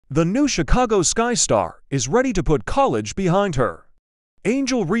The new Chicago Sky star is ready to put college behind her.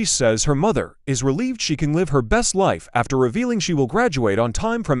 Angel Reese says her mother is relieved she can live her best life after revealing she will graduate on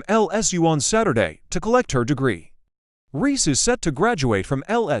time from LSU on Saturday to collect her degree. Reese is set to graduate from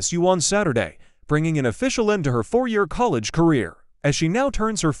LSU on Saturday, bringing an official end to her four-year college career, as she now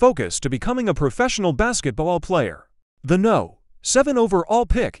turns her focus to becoming a professional basketball player. The No. 7 overall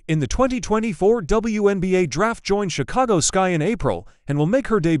pick in the 2024 WNBA draft joined Chicago Sky in April and will make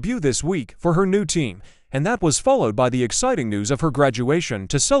her debut this week for her new team, and that was followed by the exciting news of her graduation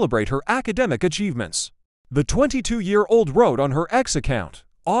to celebrate her academic achievements. The 22-year-old wrote on her X account,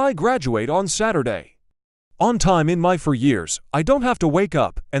 "I graduate on Saturday. On time in my 4 years, I don't have to wake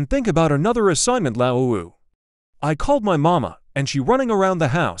up and think about another assignment laouu. I called my mama, and she running around the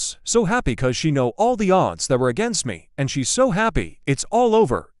house, so happy cause she know all the odds that were against me, and she's so happy it's all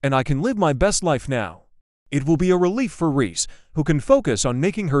over and I can live my best life now." It will be a relief for Reese, who can focus on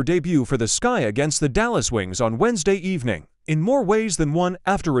making her debut for the Sky against the Dallas Wings on Wednesday evening, in more ways than one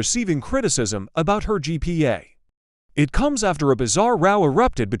after receiving criticism about her GPA. It comes after a bizarre row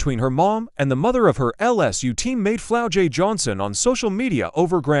erupted between her mom and the mother of her LSU teammate Floujay Johnson on social media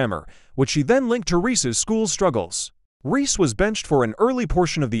over grammar, which she then linked to Reese's school struggles. Reese was benched for an early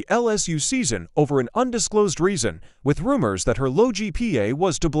portion of the LSU season over an undisclosed reason, with rumors that her low GPA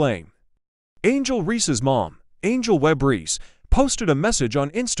was to blame. Angel Reese's mom, Angel Webb Reese, posted a message on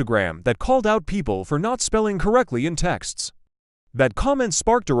Instagram that called out people for not spelling correctly in texts. That comment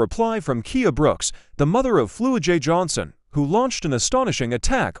sparked a reply from Kia Brooks, the mother of Floujay Johnson, who launched an astonishing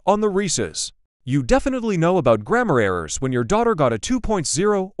attack on the Reeses. "You definitely know about grammar errors when your daughter got a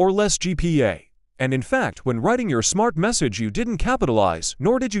 2.0 or less GPA. And in fact, when writing your smart message you didn't capitalize,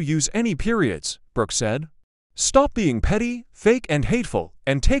 nor did you use any periods," Brooks said. "Stop being petty, fake, and hateful,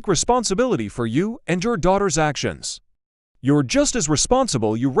 and take responsibility for you and your daughter's actions. You're just as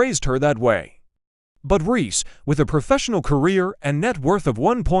responsible you raised her that way." But Reese, with a professional career and net worth of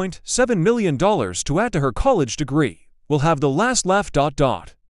 $1.7 million to add to her college degree, will have the last laugh.